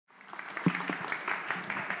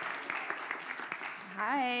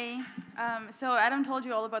Hi. So Adam told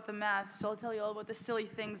you all about the math, so I'll tell you all about the silly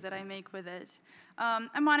things that I make with it.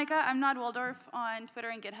 I'm Monica. I'm not Waldorf on Twitter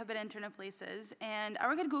and GitHub and internet places, and I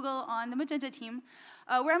work at Google on the Magenta team,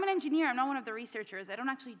 where I'm an engineer. I'm not one of the researchers. I don't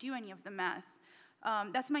actually do any of the math.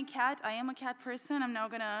 That's my cat. I am a cat person. I'm now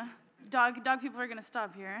gonna, dog people are gonna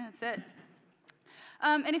stop here. That's it.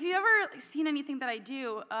 And if you've ever seen anything that I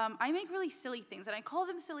do, I make really silly things, and I call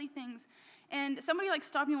them silly things. And somebody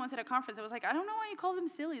stopped me once at a conference. I was like, I don't know why you call them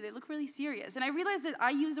silly. They look really serious. And I realized that I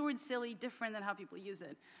use the word silly different than how people use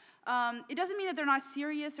it. It doesn't mean that they're not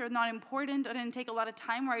serious or not important or didn't take a lot of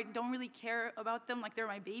time or I don't really care about them like they're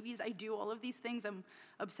my babies. I do all of these things. I'm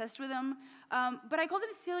obsessed with them. But I call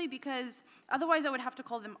them silly because otherwise I would have to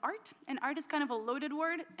call them art. And art is kind of a loaded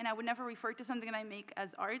word, and I would never refer to something that I make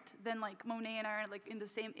as art. Then Monet and I are in the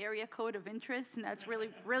same area code of interests, and that's really,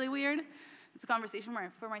 really weird. It's a conversation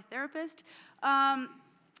for my therapist.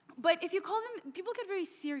 But if you call them, people get very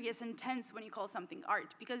serious and tense when you call something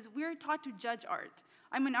art because we're taught to judge art.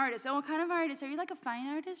 I'm an artist. Oh, what kind of artist? Are you like a fine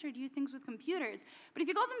artist or do you things with computers? But if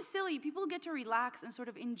you call them silly, people get to relax and sort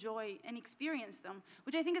of enjoy and experience them,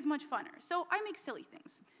 which I think is much funner. So I make silly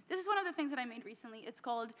things. This is one of the things that I made recently. It's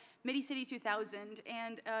called MIDI City 2000,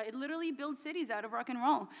 and it literally builds cities out of rock and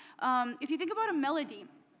roll. If you think about a melody,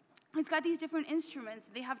 it's got these different instruments,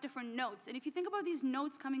 they have different notes. And if you think about these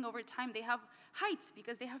notes coming over time, they have heights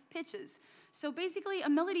because they have pitches. So basically, a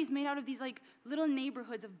melody is made out of these little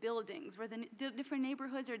neighborhoods of buildings where the different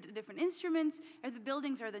neighborhoods are the different instruments, or the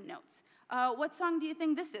buildings are the notes. What song do you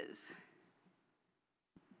think this is?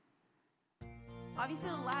 Obviously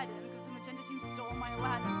Aladdin, because the Magenta team stole my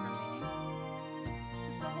Aladdin from me.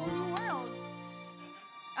 It's a whole new world.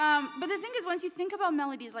 But the thing is, once you think about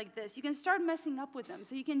melodies like this, you can start messing up with them.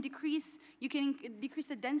 So you can decrease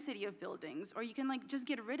the density of buildings, or you can just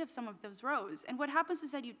get rid of some of those rows. And what happens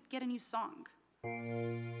is that you get a new song.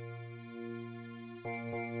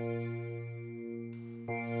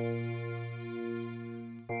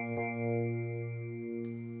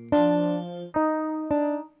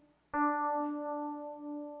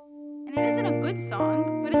 And it isn't a good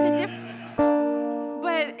song, but it's a different.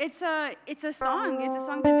 It's a song. It's a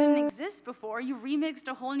song that didn't exist before. You remixed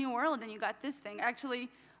a whole new world, and you got this thing. Actually,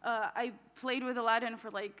 I played with Aladdin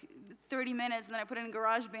for 30 minutes, and then I put it in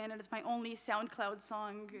GarageBand, and it's my only SoundCloud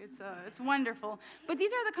song. It's wonderful. But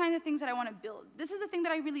these are the kind of things that I want to build. This is the thing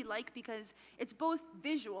that I really like because it's both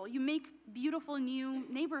visual. You make beautiful new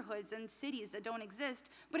neighborhoods and cities that don't exist,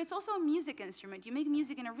 but it's also a music instrument. You make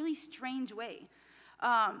music in a really strange way.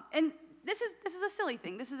 And this is a silly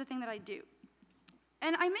thing. This is the thing that I do.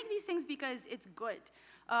 And I make these things because it's good.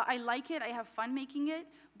 I like it, I have fun making it,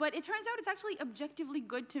 but it turns out it's actually objectively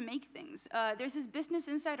good to make things. There's this Business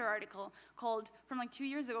Insider article from 2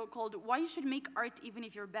 years ago called Why You Should Make Art Even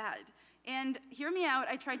If You're Bad. And hear me out,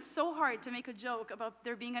 I tried so hard to make a joke about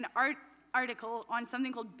there being an art article on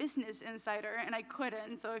something called Business Insider, and I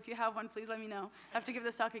couldn't, so if you have one, please let me know. I have to give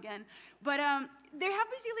this talk again. But there have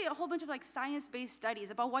basically a whole bunch of science-based studies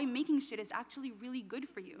about why making shit is actually really good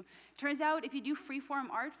for you. Turns out if you do freeform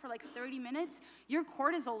art for 30 minutes, your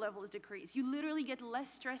cortisol levels decrease. You literally get less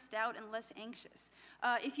stressed out and less anxious.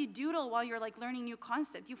 If you doodle while you're learning new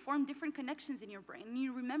concepts, you form different connections in your brain, and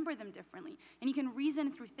you remember them differently, and you can reason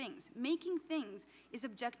through things. Making things is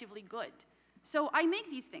objectively good. So I make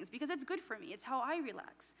these things because it's good for me. It's how I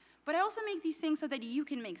relax. But I also make these things so that you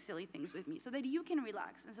can make silly things with me, so that you can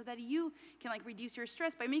relax, and so that you can reduce your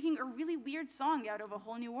stress by making a really weird song out of a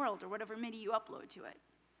whole new world or whatever MIDI you upload to it.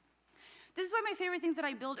 This is why my favorite things that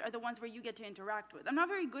I build are the ones where you get to interact with. I'm not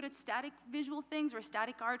very good at static visual things or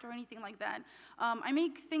static art or anything like that. I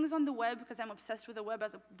make things on the web because I'm obsessed with the web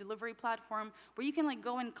as a delivery platform where you can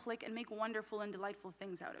go and click and make wonderful and delightful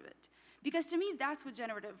things out of it. Because to me, that's what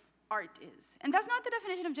generative art is. And that's not the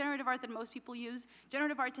definition of generative art that most people use.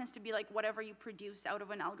 Generative art tends to be whatever you produce out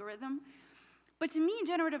of an algorithm. But to me,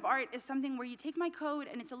 generative art is something where you take my code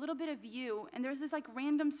and it's a little bit of you, and there's this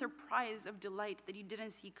random surprise of delight that you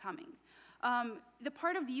didn't see coming. The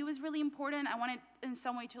part of you is really important. I want it in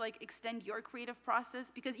some way to extend your creative process,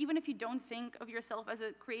 because even if you don't think of yourself as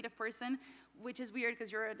a creative person, which is weird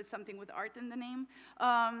because you're something with art in the name,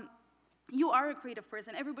 you are a creative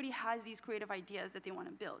person. Everybody has these creative ideas that they want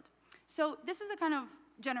to build. So this is the kind of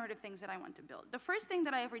generative things that I want to build. The first thing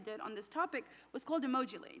that I ever did on this topic was called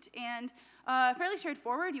Emojilate. And fairly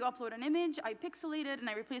straightforward, you upload an image, I pixelate it, and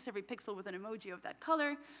I replace every pixel with an emoji of that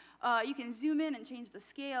color. You can zoom in and change the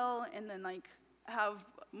scale, and then have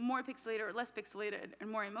more pixelated or less pixelated and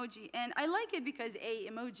more emoji. And I like it because A,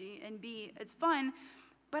 emoji, and B, it's fun.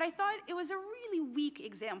 But I thought it was a really weak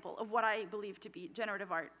example of what I believe to be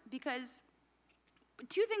generative art, because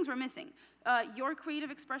two things were missing. Your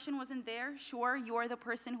creative expression wasn't there. Sure, you're the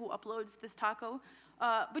person who uploads this taco,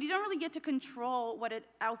 but you don't really get to control what it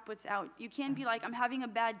outputs out. You can't be like, I'm having a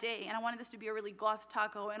bad day, and I wanted this to be a really goth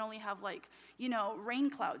taco and only have, like, you know, rain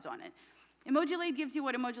clouds on it. Emojilate gives you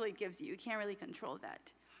what Emojilate gives you. You can't really control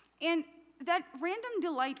that. And that random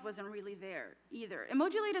delight wasn't really there either.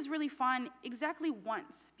 Emojilate is really fun exactly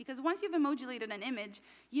once, because once you've emojilated an image,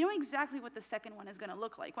 you know exactly what the second one is going to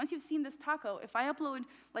look like. Once you've seen this taco, if I upload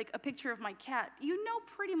like a picture of my cat, you know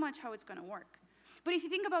pretty much how it's going to work. But if you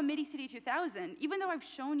think about MIDI City 2000, even though I've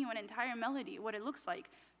shown you an entire melody, what it looks like,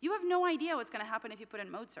 you have no idea what's going to happen if you put in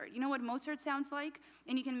Mozart. You know what Mozart sounds like,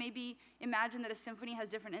 and you can maybe imagine that a symphony has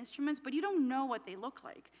different instruments, but you don't know what they look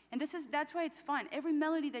like. And that's why it's fun. Every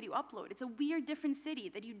melody that you upload, it's a weird, different city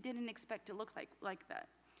that you didn't expect to look like that.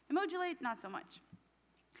 Emojilate, not so much.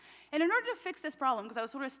 And in order to fix this problem, because I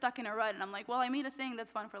was sort of stuck in a rut, and I'm like, well, I made a thing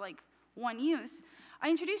that's fun for like one use, I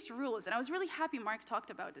introduced rules, and I was really happy Mark talked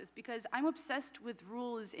about this, because I'm obsessed with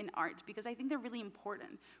rules in art, because I think they're really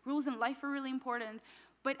important. Rules in life are really important,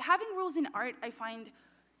 but having rules in art, I find,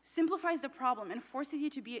 simplifies the problem and forces you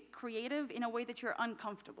to be creative in a way that you're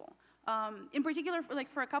uncomfortable. In particular,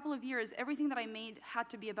 for a couple of years, everything that I made had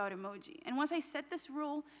to be about emoji. And once I set this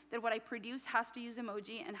rule that what I produce has to use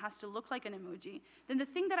emoji and has to look like an emoji, then the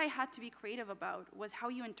thing that I had to be creative about was how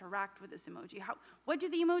you interact with this emoji. What do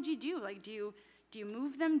the emoji do? Like, do you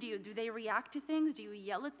move them? Do they react to things? Do you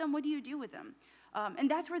yell at them? What do you do with them?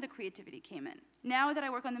 And that's where the creativity came in. Now that I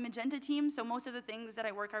work on the Magenta team, so most of the things that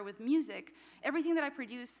I work are with music, everything that I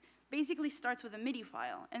produce basically starts with a MIDI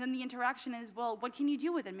file. And then the interaction is, well, what can you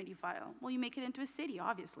do with a MIDI file? Well, you make it into a city,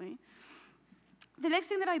 obviously. The next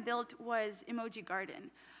thing that I built was Emoji Garden.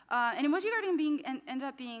 And Emoji Garden ended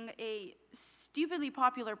up being a stupidly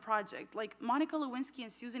popular project. Like, Monica Lewinsky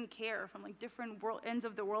and Susan Kerr from like different ends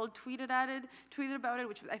of the world tweeted about it,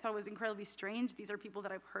 which I thought was incredibly strange. These are people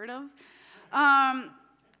that I've heard of.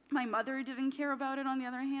 My mother didn't care about it, on the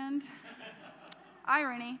other hand.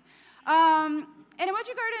 Irony. And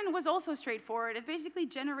Emoji Garden was also straightforward. It basically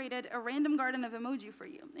generated a random garden of emoji for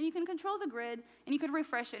you. And you can control the grid, and you could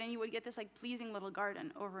refresh it, and you would get this like pleasing little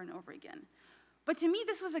garden over and over again. But to me,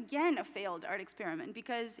 this was again a failed art experiment,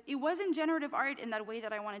 because it wasn't generative art in that way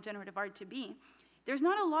that I wanted generative art to be. There's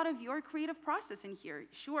not a lot of your creative process in here.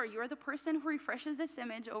 Sure, you're the person who refreshes this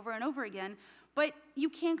image over and over again, but you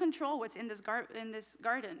can't control what's in this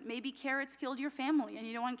garden. Maybe carrots killed your family, and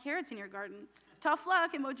you don't want carrots in your garden. Tough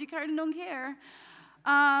luck, Emoji Garden don't care.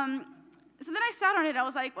 So then I sat on it, I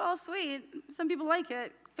was like, well, sweet, some people like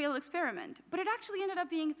it, failed experiment. But it actually ended up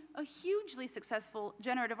being a hugely successful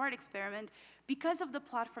generative art experiment because of the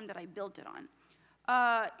platform that I built it on.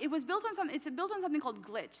 It's built on something called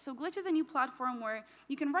Glitch. So Glitch is a new platform where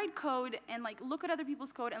you can write code and like look at other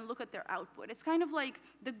people's code and look at their output. It's kind of like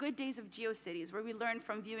the good days of GeoCities, where we learn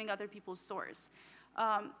from viewing other people's source.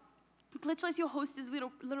 Glitch lets you host these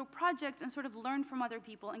little projects and sort of learn from other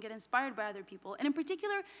people and get inspired by other people. And in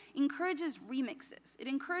particular, encourages remixes. It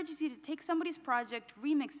encourages you to take somebody's project,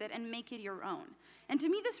 remix it, and make it your own. And to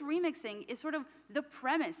me, this remixing is sort of the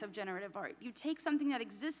premise of generative art. You take something that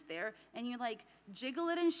exists there, and you like jiggle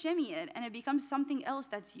it and shimmy it, and it becomes something else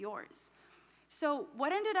that's yours. So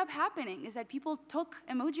what ended up happening is that people took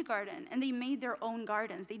Emoji Garden, and they made their own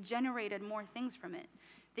gardens. They generated more things from it.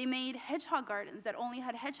 They made hedgehog gardens that only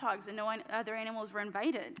had hedgehogs and no other animals were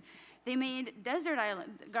invited. They made desert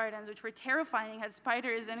island gardens, which were terrifying, had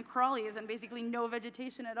spiders and crawlies and basically no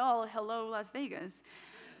vegetation at all. Hello, Las Vegas.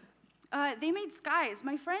 They made skies.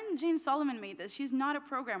 My friend Jane Solomon made this. She's not a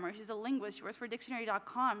programmer. She's a linguist. She works for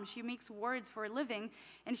dictionary.com. She makes words for a living.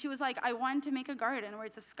 And she was like, I want to make a garden where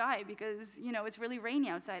it's a sky because, you know, it's really rainy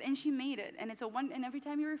outside. And she made it. And and every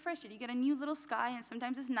time you refresh it, you get a new little sky. And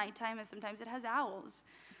sometimes it's nighttime, and sometimes it has owls.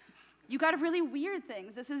 You got really weird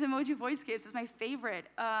things. This is Emoji Voicescapes. It's my favorite.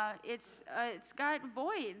 It's got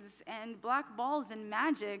voids and black balls and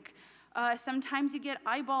magic. Sometimes you get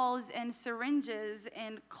eyeballs and syringes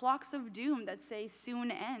and clocks of doom that say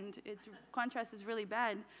soon end. Its contrast is really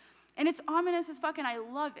bad. And it's ominous as fuck, and I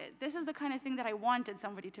love it. This is the kind of thing that I wanted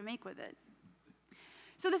somebody to make with it.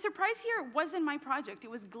 So the surprise here wasn't my project.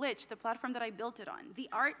 It was Glitch, the platform that I built it on. The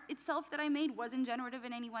art itself that I made wasn't generative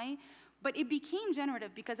in any way, but it became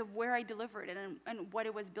generative because of where I delivered it and what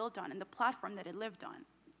it was built on and the platform that it lived on.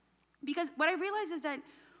 Because what I realized is that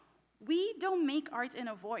we don't make art in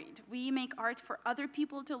a void. We make art for other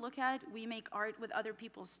people to look at. We make art with other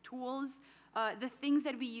people's tools. The things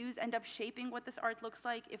that we use end up shaping what this art looks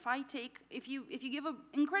like. If you give an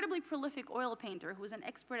incredibly prolific oil painter who's an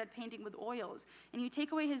expert at painting with oils, and you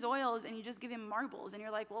take away his oils and you just give him marbles, and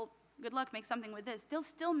you're like, well, good luck, make something with this. They'll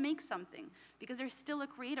still make something because they're still a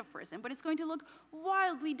creative person, but it's going to look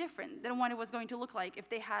wildly different than what it was going to look like if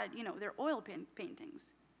they had, you know, their oil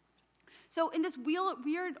paintings. So in this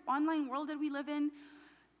weird online world that we live in,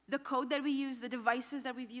 the code that we use, the devices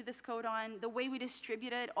that we view this code on, the way we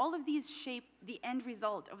distribute it, all of these shape the end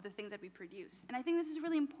result of the things that we produce. And I think this is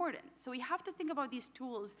really important. So we have to think about these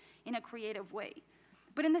tools in a creative way.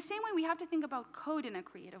 But in the same way, we have to think about code in a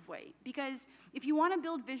creative way. Because if you want to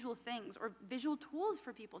build visual things or visual tools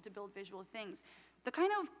for people to build visual things, the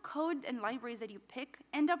kind of code and libraries that you pick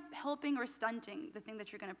end up helping or stunting the thing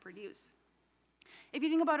that you're going to produce. If you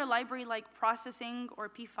think about a library like Processing or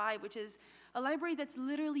P5, which is a library that's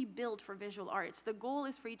literally built for visual arts, the goal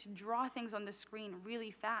is for you to draw things on the screen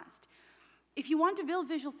really fast. If you want to build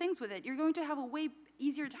visual things with it, you're going to have a way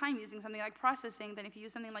easier time using something like Processing than if you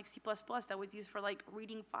use something like C++ that was used for like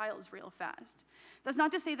reading files real fast. That's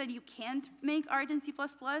not to say that you can't make art in C++.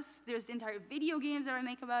 There's entire video games that I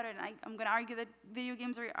make about it, and I'm going to argue that video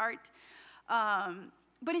games are art.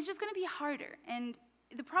 But it's just going to be harder. And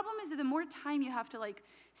the problem is that the more time you have to like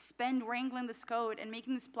spend wrangling this code and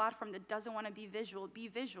making this platform that doesn't want to be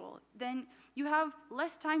visual, then you have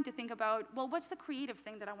less time to think about, well, what's the creative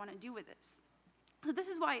thing that I want to do with this? So this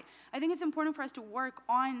is why I think it's important for us to work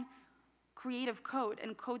on creative code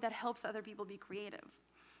and code that helps other people be creative.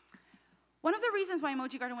 One of the reasons why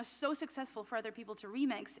Emoji Garden was so successful for other people to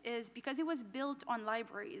remix is because it was built on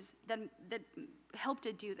libraries that helped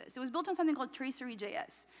it do this. It was built on something called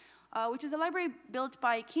Tracery.js, which is a library built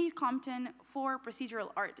by Kate Compton for procedural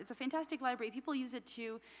art. It's a fantastic library. People use it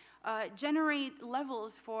to generate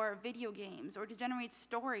levels for video games or to generate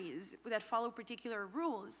stories that follow particular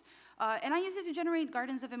rules. And I use it to generate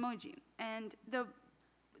gardens of emoji. And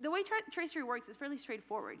the way Tracery works is fairly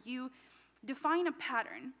straightforward. You define a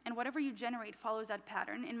pattern, and whatever you generate follows that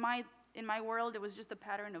pattern. In my world, it was just a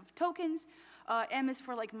pattern of tokens. M is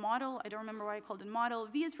for like model. I don't remember why I called it model.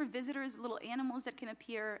 V is for visitors, little animals that can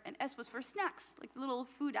appear. And S was for snacks, like little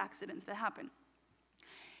food accidents that happen.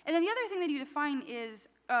 And then the other thing that you define is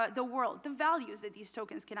the world, the values that these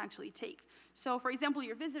tokens can actually take. So for example,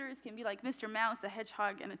 your visitors can be like Mr. Mouse, a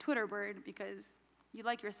hedgehog, and a Twitter bird because you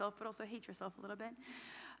like yourself but also hate yourself a little bit.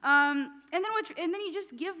 And then you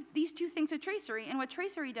just give these two things to Tracery, and what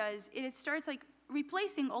Tracery does, it starts like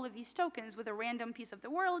replacing all of these tokens with a random piece of the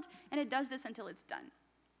world, and it does this until it's done.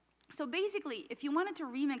 So basically, if you wanted to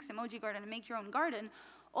remix Emoji Garden and make your own garden,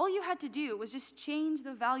 all you had to do was just change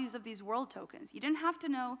the values of these world tokens. You didn't have to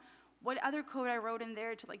know what other code I wrote in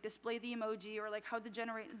there to like display the emoji or like how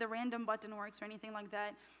the random button works or anything like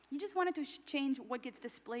that. You just wanted to change what gets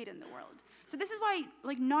displayed in the world. So this is why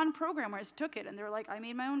like non-programmers took it and they were like, I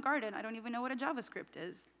made my own garden. I don't even know what a JavaScript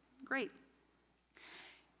is. Great.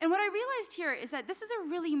 And what I realized here is that this is a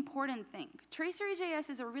really important thing. Tracery.js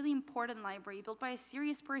is a really important library built by a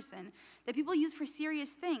serious person that people use for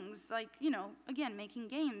serious things, like, you know, again, making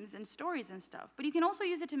games and stories and stuff. But you can also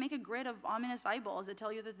use it to make a grid of ominous eyeballs that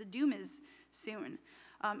tell you that the doom is soon.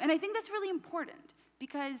 And I think that's really important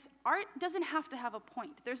because art doesn't have to have a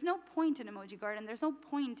point. There's no point in Emoji Garden. There's no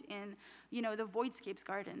point in, you know, the Voidscapes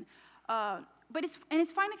Garden. But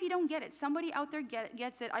it's fine if you don't get it. Somebody out there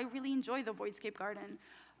gets it. I really enjoy the Voidscape Garden.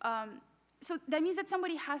 So that means that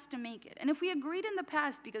somebody has to make it. And if we agreed in the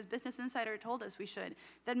past, because Business Insider told us we should,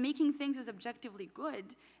 that making things is objectively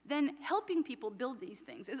good, then helping people build these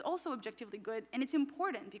things is also objectively good, and it's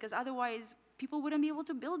important, because otherwise people wouldn't be able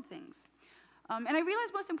to build things. And I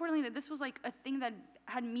realized most importantly that this was like a thing that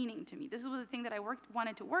had meaning to me. This was the thing that I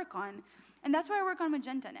wanted to work on, and that's why I work on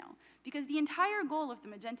Magenta now. Because the entire goal of the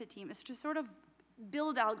Magenta team is to sort of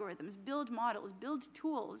build algorithms, build models, build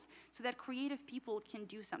tools so that creative people can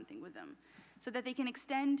do something with them, so that they can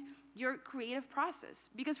extend your creative process.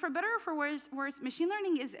 Because for better or for worse, machine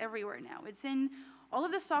learning is everywhere now. It's in all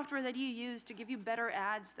of the software that you use to give you better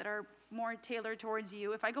ads that are more tailored towards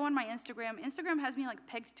you. If I go on my Instagram, Instagram has me like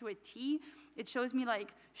pegged to a T. It shows me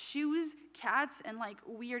like shoes, cats, and like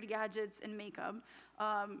weird gadgets and makeup.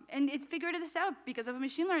 And it figured this out because of a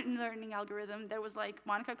machine learning algorithm that was like,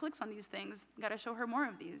 Monica clicks on these things, gotta show her more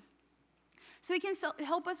of these. So it can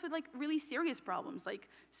help us with like really serious problems like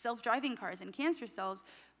self-driving cars and cancer cells,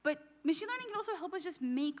 but machine learning can also help us just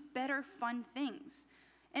make better, fun things.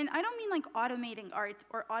 And I don't mean like automating art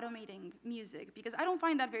or automating music, because I don't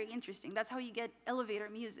find that very interesting. That's how you get elevator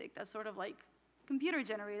music. That's sort of like computer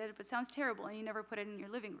generated, but sounds terrible, and you never put it in your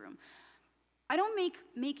living room. I don't make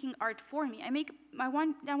making art for me. I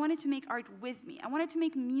wanted to make art with me. I wanted to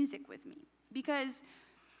make music with me, because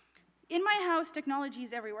in my house, technology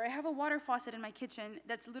is everywhere. I have a water faucet in my kitchen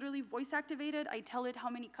that's literally voice activated. I tell it how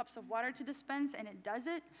many cups of water to dispense, and it does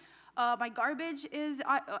it. My garbage is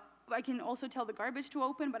I can also tell the garbage to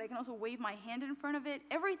open, but I can also wave my hand in front of it.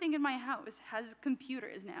 Everything in my house has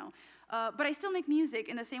computers now. But I still make music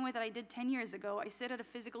in the same way that I did 10 years ago. I sit at a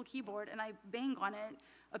physical keyboard and I bang on it,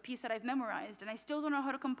 a piece that I've memorized, and I still don't know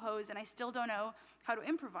how to compose, and I still don't know how to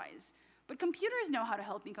improvise. But computers know how to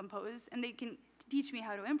help me compose, and they can teach me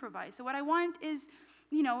how to improvise. So what I want is,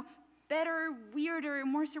 you know, better, weirder,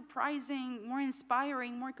 more surprising, more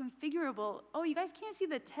inspiring, more configurable. Oh, you guys can't see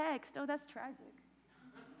the text. Oh, that's tragic.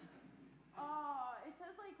 Oh, it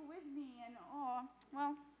says like with me, and oh,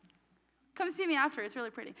 well, come see me after. It's really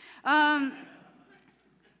pretty.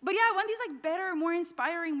 But yeah, I want these like better, more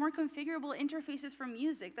inspiring, more configurable interfaces for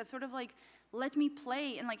music that sort of like let me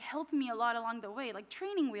play and like help me a lot along the way, like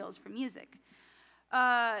training wheels for music.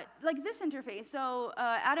 Like this interface. So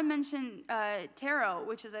Adam mentioned Taro,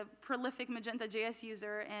 which is a prolific Magenta JS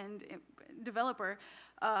user and developer,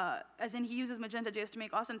 as in he uses Magenta JS to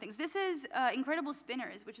make awesome things. This is Incredible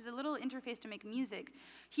Spinners, which is a little interface to make music.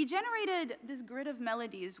 He generated this grid of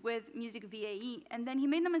melodies with Music VAE, and then he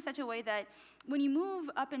made them in such a way that when you move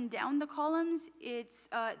up and down the columns, it's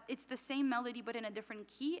the same melody but in a different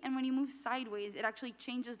key, and when you move sideways, it actually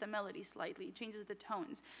changes the melody slightly, it changes the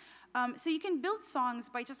tones. So you can build songs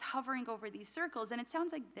by just hovering over these circles, and it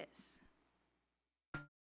sounds like this.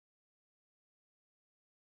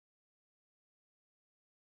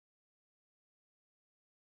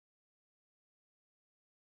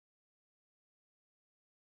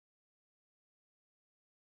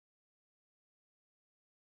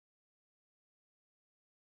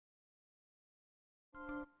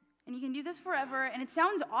 And you can do this forever, and it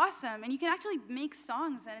sounds awesome, and you can actually make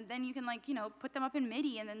songs, and then you can, like, you know, put them up in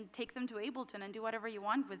MIDI and then take them to Ableton and do whatever you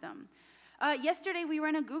want with them. Yesterday, we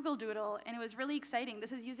ran a Google Doodle, and it was really exciting.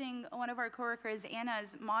 This is using one of our coworkers,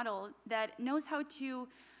 Anna's model, that knows how to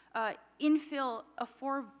infill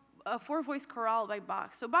a four-voice chorale by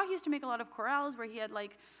Bach. So Bach used to make a lot of chorales where he had,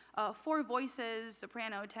 like, 4 voices,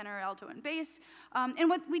 soprano, tenor, alto, and bass. And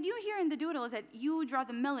what we do here in the Doodle is that you draw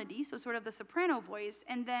the melody, so sort of the soprano voice,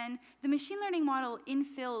 and then the machine learning model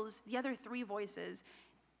infills the other 3 voices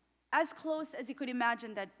as close as you could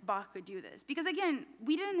imagine that Bach could do this. Because again,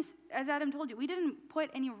 we didn't, as Adam told you, we didn't put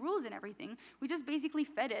any rules in everything. We just basically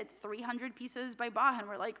fed it 300 pieces by Bach, and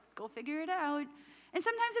we're like, go figure it out. And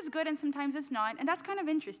sometimes it's good, and sometimes it's not, and that's kind of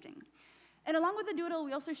interesting. And along with the Doodle,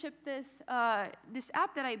 we also shipped this, this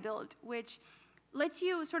app that I built, which lets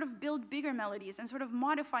you sort of build bigger melodies and sort of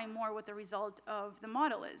modify more what the result of the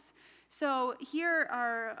model is. So here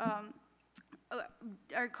our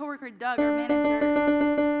coworker Doug, our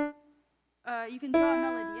manager, you can draw a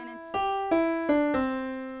melody, and it's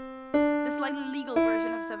the slightly legal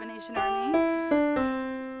version of Seven Nation Army.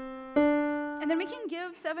 And then we can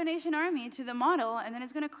give Seven Nation Army to the model, and then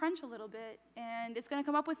it's going to crunch a little bit, and it's going to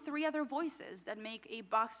come up with 3 other voices that make a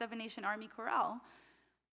Bach Seven Nation Army chorale.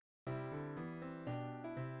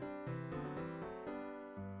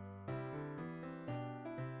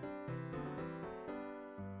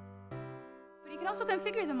 But you can also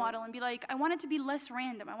configure the model and be like, I want it to be less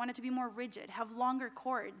random, I want it to be more rigid, have longer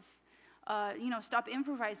chords, you know, stop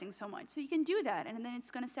improvising so much. So you can do that, and then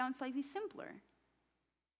it's going to sound slightly simpler.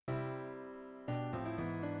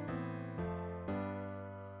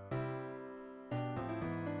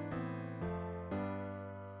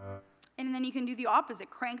 And then you can do the opposite,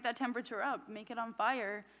 crank that temperature up, make it on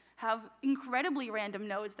fire, have incredibly random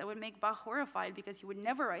notes that would make Bach horrified because he would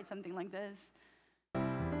never write something like this.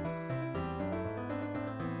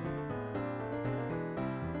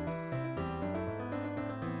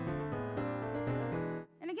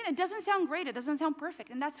 And again, it doesn't sound great, it doesn't sound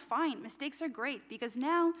perfect, and that's fine. Mistakes are great, because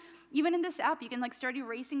now, even in this app, you can like start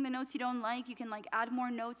erasing the notes you don't like, you can like add more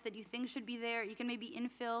notes that you think should be there, you can maybe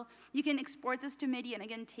infill, you can export this to MIDI and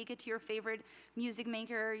again, take it to your favorite music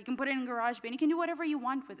maker, you can put it in GarageBand, you can do whatever you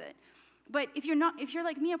want with it. But if you're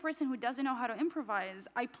like me, a person who doesn't know how to improvise,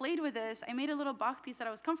 I played with this, I made a little Bach piece that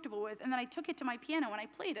I was comfortable with, and then I took it to my piano and I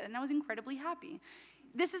played it, and I was incredibly happy.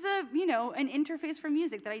 This is a, you know, an interface for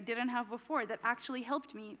music that I didn't have before that actually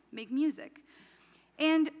helped me make music.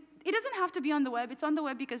 And it doesn't have to be on the web. It's on the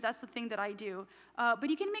web because that's the thing that I do. But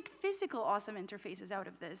you can make physical awesome interfaces out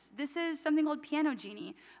of this. This is something called Piano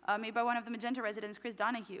Genie, made by one of the Magenta residents, Chris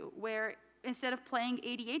Donahue, where instead of playing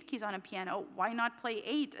 88 keys on a piano, why not play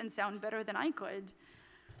 8 and sound better than I could?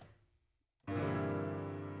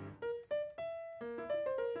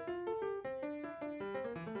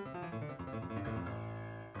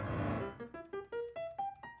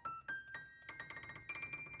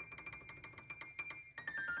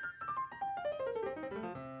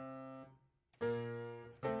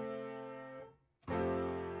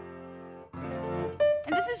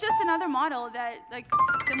 And this is just another model that, like,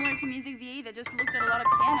 similar to Music VA, that just looked at a lot of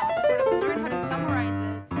piano, just sort of learned how to summarize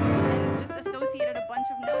it, and just associated a bunch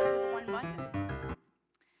of notes with one button.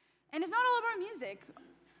 And it's not all about music.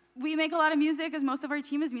 We make a lot of music, as most of our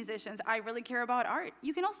team is musicians. I really care about art.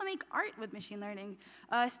 You can also make art with machine learning.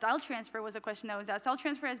 Style transfer was a question that was asked. Style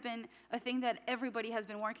transfer has been a thing that everybody has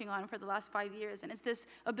been working on for the last 5 years, and it's this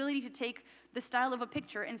ability to take the style of a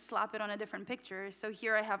picture and slap it on a different picture. So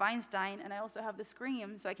here I have Einstein, and I also have the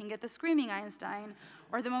Scream, so I can get the Screaming Einstein,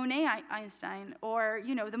 or the Monet Einstein, or,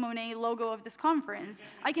 you know, the Monet logo of this conference.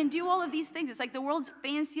 I can do all of these things. It's like the world's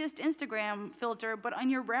fanciest Instagram filter, but on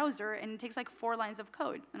your browser, and it takes like 4 lines of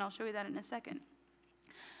code, and I'll show you that in a second.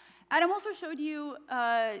 Adam also showed you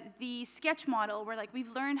the sketch model, where, like,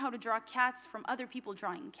 we've learned how to draw cats from other people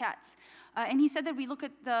drawing cats. And he said that we look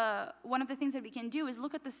at one of the things that we can do is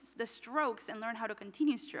look at the strokes and learn how to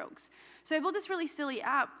continue strokes. So I built this really silly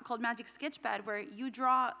app called Magic Sketchpad, where you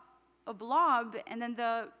draw a blob, and then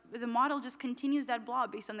the model just continues that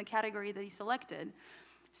blob based on the category that he selected.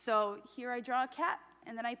 So here I draw a cat,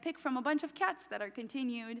 and then I pick from a bunch of cats that are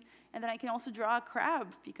continued, and then I can also draw a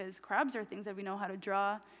crab, because crabs are things that we know how to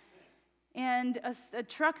draw. And a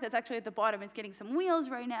truck that's actually at the bottom is getting some wheels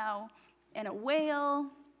right now, and a whale.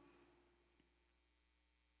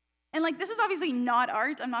 And, like, this is obviously not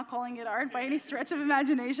art. I'm not calling it art by any stretch of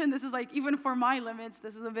imagination. This is, like, even for my limits,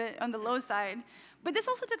 this is a bit on the low side. But this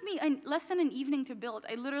also took me less than an evening to build.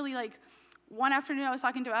 I literally, like, one afternoon I was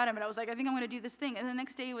talking to Adam, and I was like, I think I'm going to do this thing. And the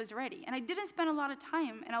next day it was ready. And I didn't spend a lot of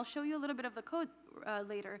time, and I'll show you a little bit of the code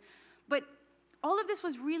later. But all of this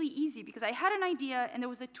was really easy because I had an idea, and there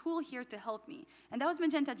was a tool here to help me. And that was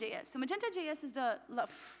Magenta.js. So Magenta.js is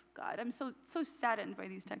God, I'm so saddened by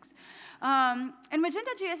these texts. And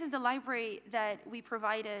Magenta.js is the library that we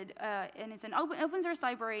provided, and it's an open source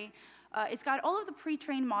library. It's got all of the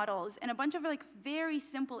pre-trained models and a bunch of, like, very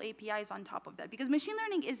simple APIs on top of that, because machine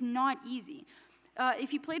learning is not easy.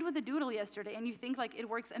 If you played with a doodle yesterday and you think, like, it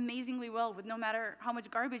works amazingly well with no matter how much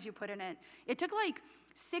garbage you put in it, it took like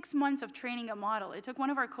 6 months of training a model. It took one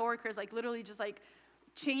of our coworkers, like, literally just, like,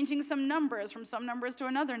 changing some numbers from some numbers to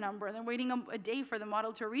another number, and then waiting a day for the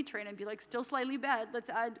model to retrain and be like, still slightly bad, let's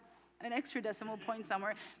add an extra decimal point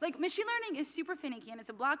somewhere. Like, machine learning is super finicky, and it's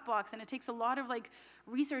a black box, and it takes a lot of, like,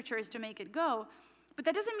 researchers to make it go. But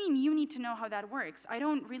that doesn't mean you need to know how that works. I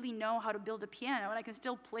don't really know how to build a piano, and I can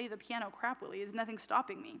still play the piano crappily. There's nothing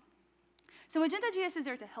stopping me. So Magenta.js is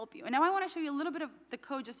there to help you. And now I want to show you a little bit of the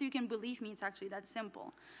code just so you can believe me it's actually that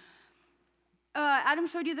simple. Adam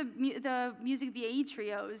showed you the Music VAE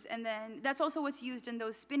trios, and then that's also what's used in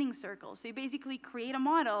those spinning circles. So you basically create a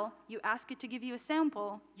model, you ask it to give you a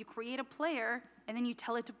sample, you create a player, and then you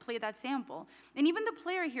tell it to play that sample. And even the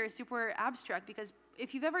player here is super abstract, because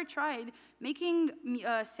if you've ever tried, making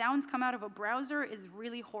sounds come out of a browser is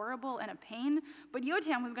really horrible and a pain. But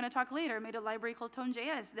Yotam, who's going to talk later, made a library called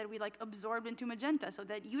Tone.js that we, like, absorbed into Magenta, so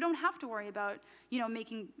that you don't have to worry about, you know,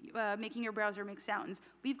 making your browser make sounds.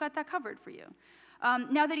 We've got that covered for you.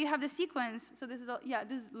 Now that you have the sequence, so this is all, yeah,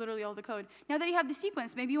 this is literally all the code. Now that you have the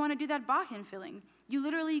sequence, maybe you want to do that Bach infilling. You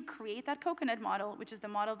literally create that coconut model, which is the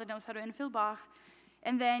model that knows how to infill Bach,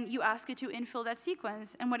 and then you ask it to infill that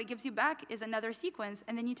sequence, and what it gives you back is another sequence,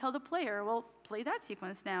 and then you tell the player, well, play that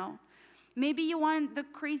sequence now. Maybe you want the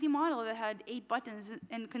crazy model that had 8 buttons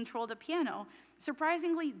and controlled a piano.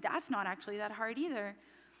 Surprisingly, that's not actually that hard either.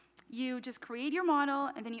 You just create your model,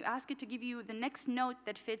 and then you ask it to give you the next note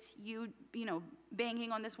that fits you,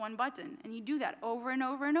 banging on this one button. And you do that over and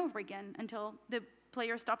over and over again until the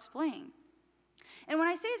player stops playing. And when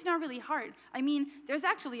I say it's not really hard, I mean there's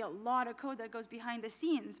actually a lot of code that goes behind the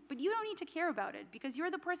scenes, but you don't need to care about it, because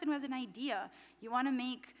you're the person who has an idea. You want to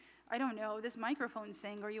make, I don't know, this microphone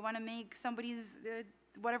sing, or you want to make somebody's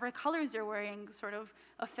whatever colors they're wearing sort of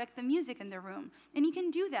affect the music in their room. And you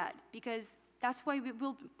can do that, because that's how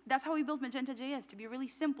we built Magenta.js, to be really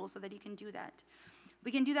simple so that you can do that.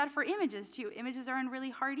 We can do that for images too. Images aren't really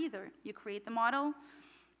hard either. You create the model,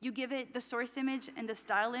 you give it the source image and the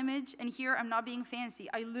style image, and here I'm not being fancy.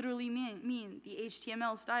 I literally mean the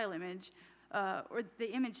HTML style image, or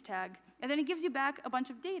the image tag. And then it gives you back a bunch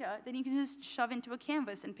of data that you can just shove into a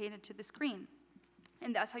canvas and paint it to the screen.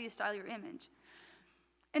 And that's how you style your image.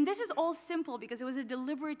 And this is all simple because it was a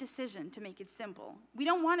deliberate decision to make it simple. We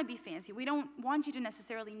don't want to be fancy. We don't want you to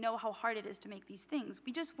necessarily know how hard it is to make these things.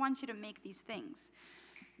 We just want you to make these things.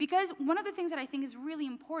 Because one of the things that I think is really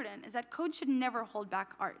important is that code should never hold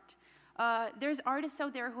back art. There's artists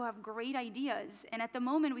out there who have great ideas, and at the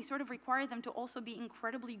moment we sort of require them to also be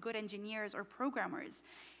incredibly good engineers or programmers.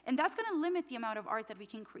 And that's going to limit the amount of art that we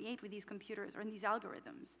can create with these computers or in these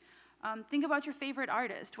algorithms. Think about your favorite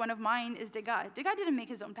artist. One of mine is Degas. Degas didn't make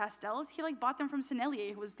his own pastels. He bought them from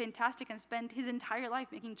Sennelier, who was fantastic and spent his entire life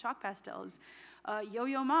making chalk pastels.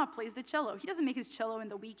 Yo-Yo Ma plays the cello. He doesn't make his cello in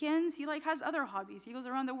the weekends. He has other hobbies. He goes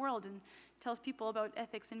around the world and tells people about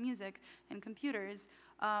ethics and music and computers.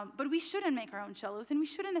 But we shouldn't make our own cellos, and we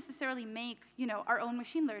shouldn't necessarily make our own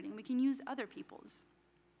machine learning. We can use other people's.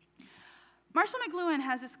 Marshall McLuhan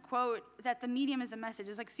has this quote that the medium is a message.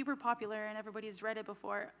 It's super popular and everybody's read it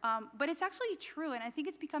before. But it's actually true, and I think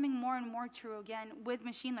it's becoming more and more true again with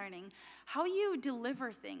machine learning. How you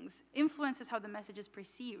deliver things influences how the message is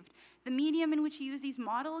perceived. The medium in which you use these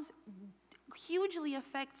models hugely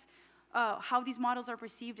affects how these models are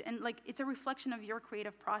perceived, and it's a reflection of your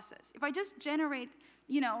creative process. If I just generate,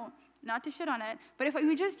 not to shit on it, but if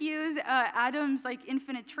we just use Adam's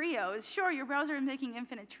infinite trios, sure, your browser is making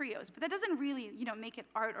infinite trios, but that doesn't really make it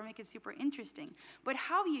art or make it super interesting. But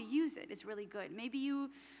how you use it is really good. Maybe you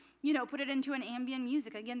put it into an ambient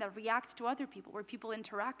music, again, that reacts to other people, where people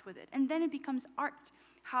interact with it, and then it becomes art.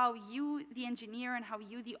 How you, the engineer, and how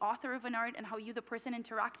you, the author of an art, and how you, the person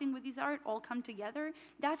interacting with these art, all come together,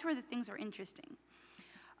 that's where the things are interesting.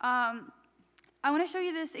 I want to show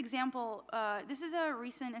you this example. This is a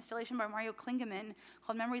recent installation by Mario Klingemann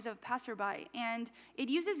called Memories of Passerby, and it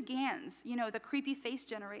uses GANs, the creepy face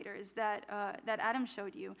generators that Adam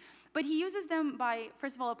showed you. But he uses them by,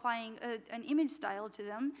 first of all, applying an image style to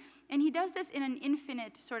them, and he does this in an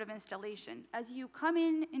infinite sort of installation. As you come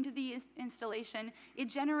into the installation, it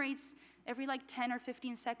generates every 10 or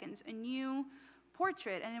 15 seconds a new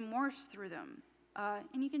portrait, and it morphs through them.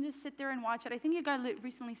 And you can just sit there and watch it. I think it got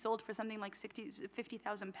recently sold for something like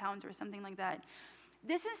 50,000 pounds or something like that.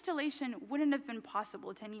 This installation wouldn't have been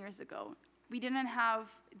possible 10 years ago. We didn't have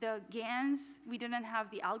the GANs, we didn't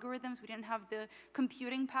have the algorithms, we didn't have the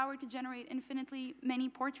computing power to generate infinitely many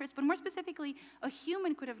portraits, but more specifically, a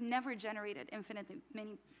human could have never generated infinitely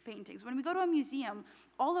many paintings. When we go to a museum,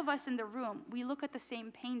 all of us in the room, we look at the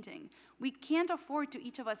same painting. We can't afford to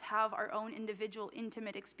each of us have our own individual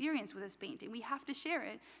intimate experience with this painting. We have to share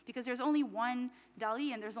it because there's only one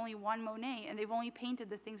Dali and there's only one Monet, and they've only painted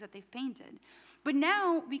the things that they've painted. But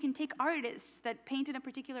now we can take artists that paint in a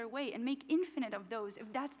particular way and make infinite of those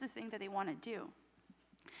if that's the thing that they want to do.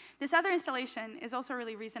 This other installation is also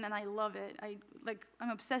really recent, and I love it. I'm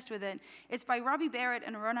obsessed with it. It's by Robbie Barrett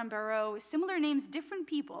and Ronan Barreau. Similar names, different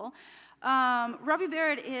people. Robbie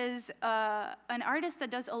Barrett is an artist that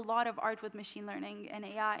does a lot of art with machine learning and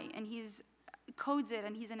AI, and he's codes it,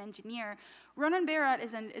 and he's an engineer. Ronan Barrett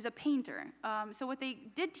is a painter. So what they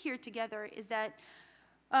did here together is that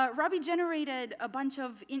Robbie generated a bunch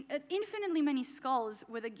of infinitely many skulls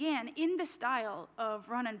with, again, in the style of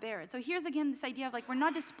Ronan Barrett. So here's, again, this idea of we're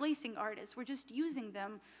not displacing artists, we're just using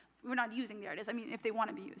them. We're not using the artists, I mean, if they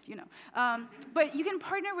want to be used, But you can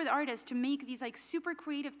partner with artists to make these super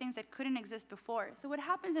creative things that couldn't exist before. So what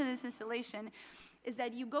happens in this installation is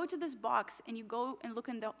that you go to this box and you go and look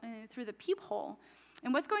through the peephole.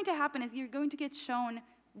 And what's going to happen is you're going to get shown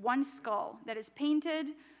one skull that is painted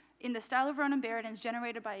in the style of Ronan Barrett and is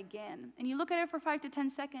generated by a GAN. And you look at it for 5 to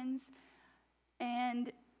 10 seconds,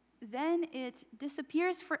 and then it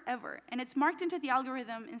disappears forever. And it's marked into the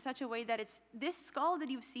algorithm in such a way that this skull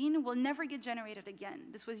that you've seen will never get generated again.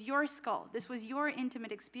 This was your skull. This was your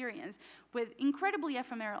intimate experience with incredibly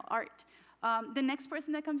ephemeral art. The next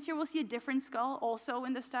person that comes here will see a different skull, also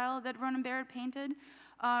in the style that Ronan Barrett painted.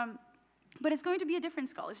 But it's going to be a different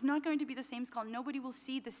skull. It's not going to be the same skull. Nobody will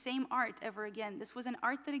see the same art ever again. This was an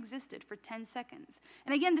art that existed for 10 seconds.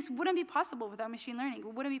 And again, this wouldn't be possible without machine learning.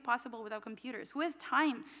 It wouldn't be possible without computers. Who has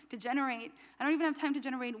time to generate? I don't even have time to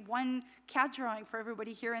generate one cat drawing for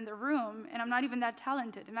everybody here in the room, and I'm not even that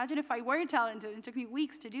talented. Imagine if I were talented and it took me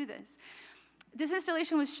weeks to do this. This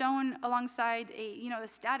installation was shown alongside a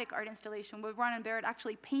static art installation where Ronan Barrett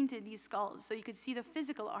actually painted these skulls, so you could see the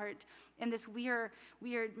physical art in this weird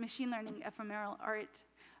machine learning ephemeral art,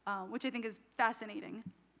 which I think is fascinating.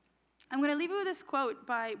 I'm going to leave you with this quote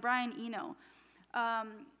by Brian Eno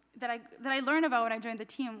that I learned about when I joined the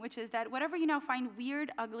team, which is that whatever you now find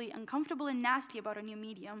weird, ugly, uncomfortable, and nasty about a new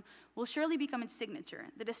medium will surely become its signature.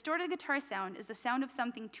 The distorted guitar sound is the sound of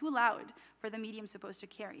something too loud for the medium supposed to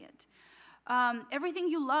carry it. Everything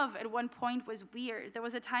you love at one point was weird. There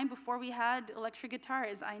was a time before we had electric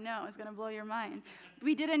guitars. I know, it's gonna blow your mind.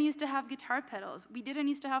 We didn't used to have guitar pedals. We didn't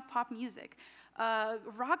used to have pop music.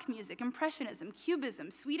 Rock music, impressionism, cubism,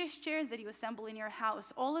 Swedish chairs that you assemble in your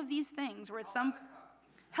house, all of these things were at some...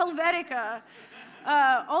 Helvetica.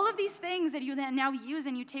 All of these things that you then now use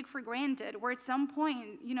and you take for granted were at some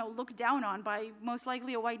point, looked down on by most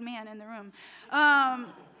likely a white man in the room.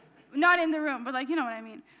 Not in the room, but you know what I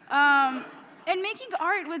mean. And making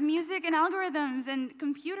art with music and algorithms and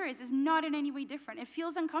computers is not in any way different. It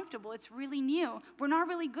feels uncomfortable. It's really new. We're not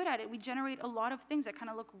really good at it. We generate a lot of things that kind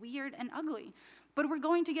of look weird and ugly. But we're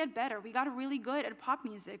going to get better. We got really good at pop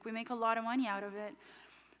music. We make a lot of money out of it.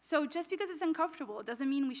 So just because it's uncomfortable, it doesn't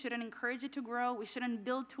mean we shouldn't encourage it to grow. We shouldn't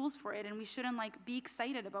build tools for it, and we shouldn't be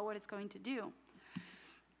excited about what it's going to do.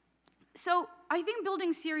 So I think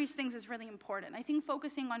building serious things is really important. I think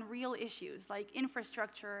focusing on real issues like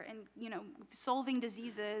infrastructure and solving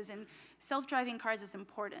diseases and self-driving cars is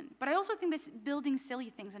important. But I also think that building silly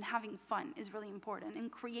things and having fun is really important,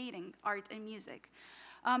 and creating art and music.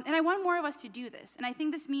 And I want more of us to do this. And I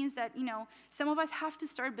think this means that some of us have to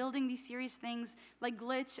start building these serious things like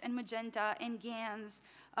Glitch and Magenta and GANs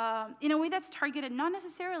in a way that's targeted not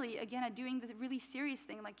necessarily, again, at doing the really serious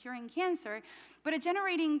thing like curing cancer, but at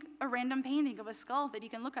generating a random painting of a skull that you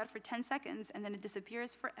can look at for 10 seconds and then it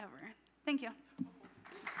disappears forever. Thank you.